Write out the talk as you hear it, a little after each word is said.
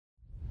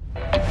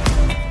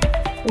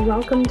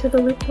Welcome to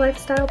the Loop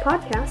Lifestyle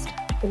Podcast,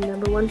 the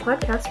 #1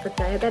 podcast for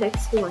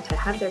diabetics who want to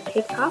have their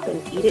cake pop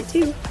and eat it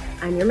too.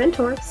 I'm your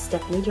mentor,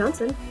 Stephanie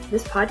Johnson.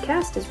 This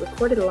podcast is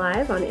recorded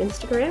live on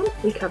Instagram.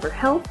 We cover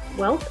health,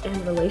 wealth, and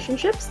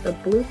relationships, the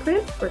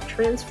blueprint for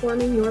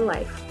transforming your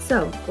life.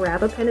 So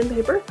grab a pen and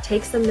paper,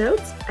 take some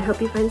notes. I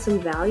hope you find some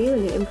value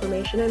in the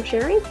information I'm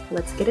sharing.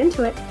 Let's get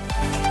into it.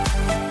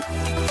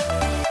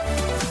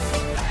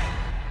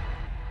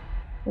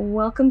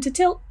 Welcome to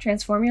Tilt,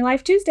 Transform Your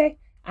Life Tuesday.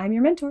 I'm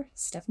your mentor,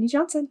 Stephanie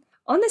Johnson.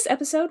 On this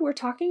episode, we're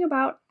talking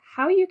about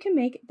how you can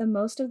make the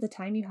most of the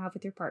time you have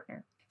with your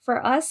partner.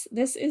 For us,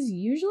 this is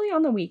usually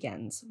on the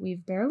weekends.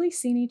 We've barely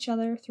seen each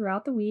other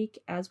throughout the week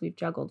as we've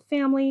juggled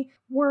family,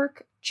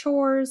 work,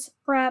 chores,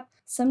 prep.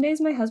 Some days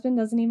my husband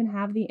doesn't even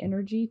have the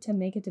energy to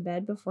make it to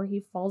bed before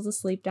he falls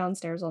asleep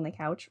downstairs on the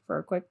couch for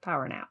a quick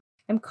power nap.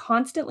 I'm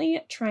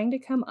constantly trying to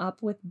come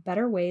up with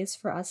better ways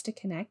for us to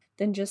connect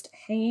than just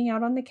hanging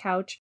out on the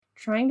couch,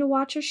 trying to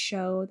watch a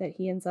show that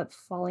he ends up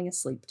falling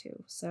asleep to.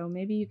 So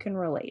maybe you can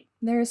relate.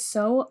 There is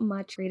so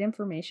much great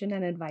information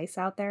and advice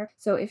out there.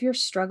 So if you're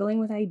struggling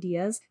with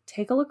ideas,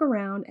 take a look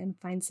around and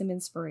find some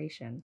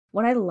inspiration.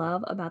 What I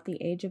love about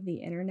the age of the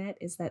internet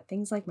is that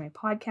things like my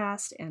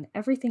podcast and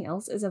everything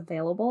else is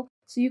available,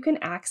 so you can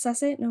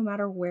access it no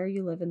matter where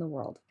you live in the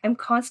world. I'm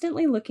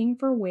constantly looking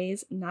for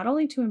ways not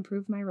only to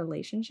improve my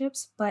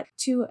relationships, but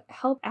to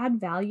help add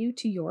value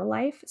to your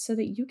life so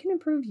that you can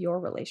improve your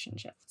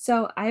relationship.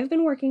 So I've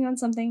been working on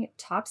something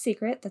top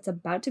secret that's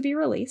about to be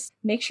released.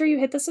 Make sure you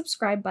hit the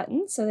subscribe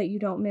button so that you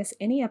don't miss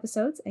any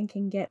episodes and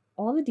can get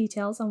all the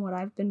details on what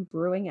I've been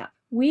brewing up.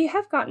 We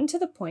have gotten to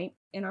the point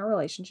in our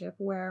relationship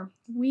where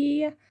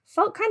we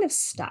felt kind of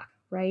stuck,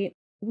 right?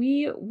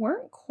 We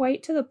weren't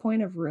quite to the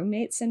point of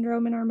roommate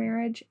syndrome in our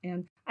marriage,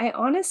 and I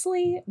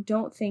honestly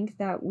don't think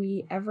that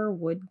we ever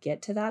would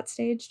get to that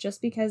stage,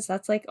 just because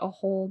that's like a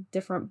whole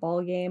different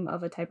ballgame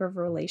of a type of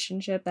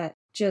relationship that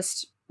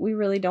just we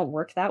really don't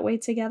work that way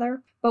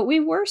together. But we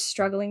were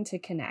struggling to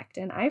connect,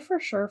 and I for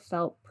sure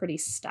felt pretty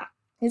stuck.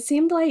 It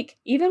seemed like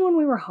even when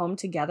we were home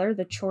together,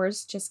 the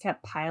chores just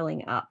kept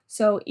piling up.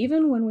 So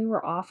even when we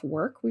were off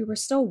work, we were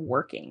still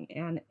working,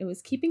 and it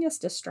was keeping us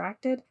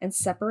distracted and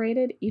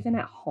separated even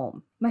at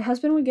home. My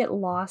husband would get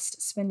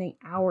lost spending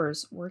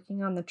hours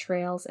working on the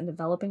trails and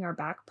developing our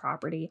back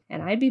property,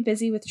 and I'd be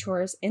busy with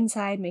chores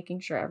inside,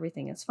 making sure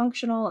everything is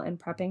functional and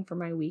prepping for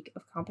my week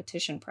of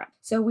competition prep.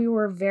 So we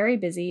were very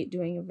busy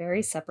doing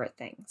very separate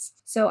things.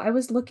 So I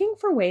was looking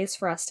for ways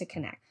for us to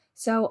connect.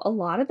 So a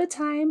lot of the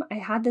time, I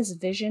had this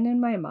vision in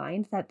my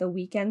mind that the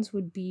weekends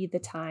would be the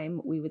time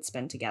we would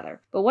spend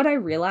together. But what I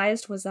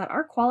realized was that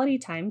our quality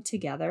time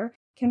together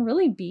can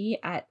really be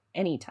at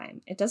any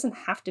time. It doesn't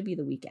have to be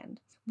the weekend.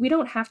 We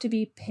don't have to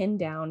be pinned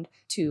down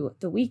to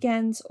the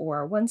weekends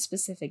or one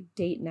specific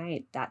date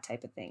night, that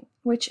type of thing.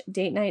 Which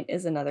date night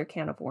is another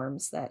can of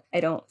worms that I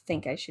don't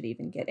think I should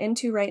even get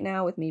into right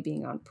now with me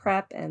being on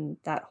prep, and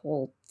that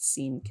whole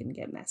scene can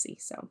get messy.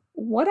 So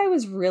what I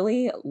was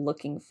really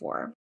looking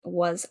for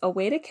was a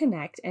way to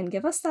connect and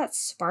give us that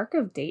spark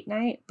of date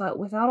night, but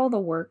without all the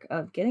work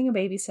of getting a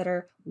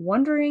babysitter,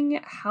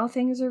 wondering how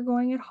things are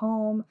going at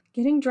home,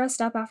 getting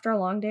dressed up after a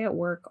long day at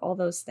work, all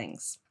those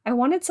things. I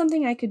wanted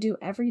something I could do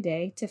every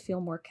day to feel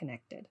more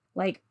connected.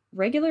 Like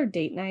regular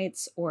date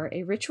nights or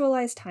a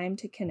ritualized time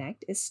to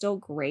connect is still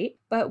great,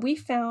 but we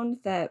found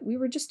that we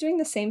were just doing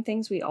the same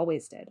things we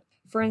always did.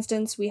 For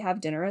instance, we have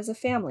dinner as a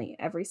family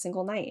every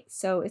single night,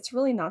 so it's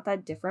really not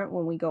that different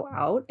when we go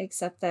out,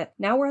 except that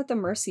now we're at the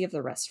mercy of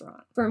the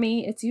restaurant. For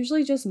me, it's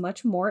usually just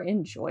much more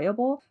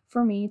enjoyable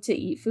for me to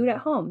eat food at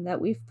home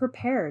that we've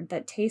prepared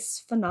that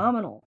tastes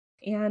phenomenal,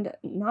 and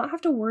not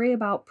have to worry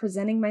about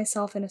presenting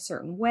myself in a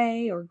certain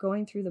way or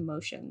going through the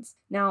motions.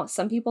 Now,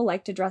 some people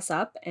like to dress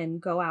up and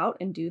go out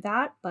and do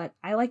that, but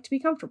I like to be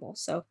comfortable,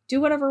 so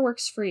do whatever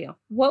works for you.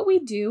 What we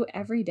do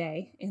every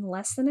day in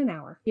less than an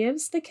hour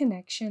gives the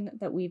connection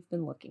that we've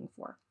been looking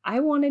for. I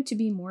wanted to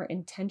be more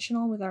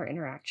intentional with our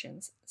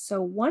interactions.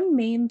 So one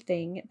main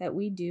thing that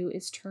we do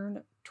is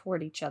turn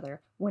toward each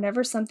other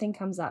whenever something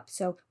comes up.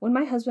 So when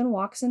my husband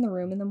walks in the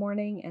room in the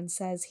morning and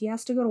says he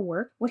has to go to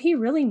work, what he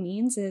really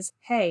means is,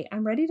 hey,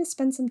 I'm ready to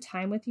spend some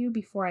time with you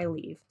before I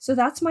leave. So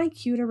that's my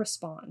cue to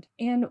respond.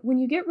 And when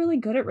you get really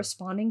good at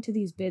responding to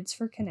these bids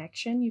for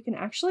connection, you can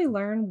actually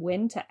learn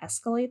when to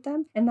escalate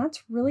them. And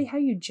that's really how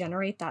you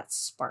generate that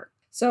spark.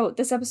 So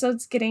this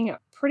episode's getting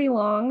pretty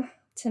long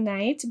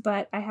tonight,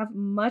 but I have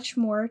much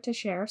more to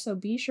share, so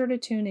be sure to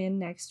tune in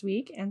next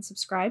week and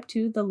subscribe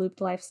to the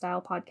Looped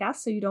Lifestyle Podcast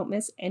so you don't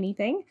miss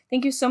anything.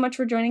 Thank you so much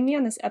for joining me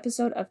on this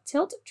episode of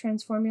Tilt,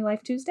 Transform Your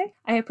Life Tuesday.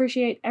 I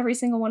appreciate every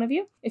single one of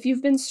you. If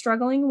you've been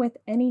struggling with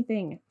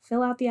anything,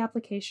 fill out the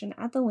application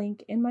at the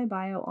link in my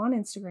bio on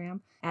Instagram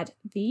at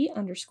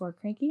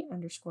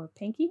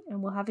the_cranky_panky,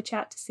 and we'll have a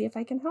chat to see if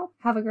I can help.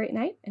 Have a great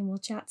night, and we'll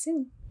chat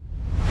soon.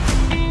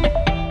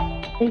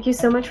 Thank you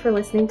so much for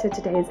listening to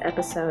today's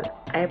episode.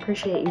 I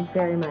appreciate you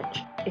very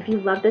much. If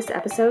you love this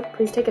episode,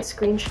 please take a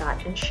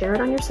screenshot and share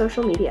it on your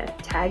social media.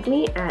 Tag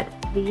me at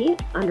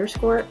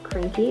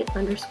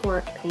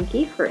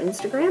the_cranky_panky for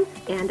Instagram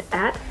and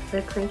at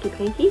the Cranky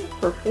Panky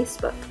for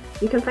Facebook.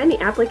 You can find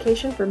the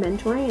application for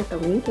mentoring at the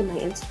link in my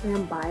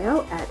Instagram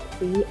bio at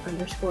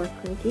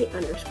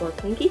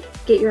the_cranky_panky.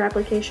 Get your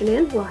application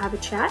in, we'll have a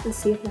chat and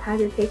see if the Have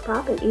Your Cake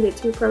Pop and Eat It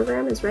Too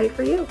program is right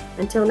for you.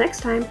 Until next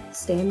time,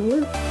 stay in the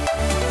loop.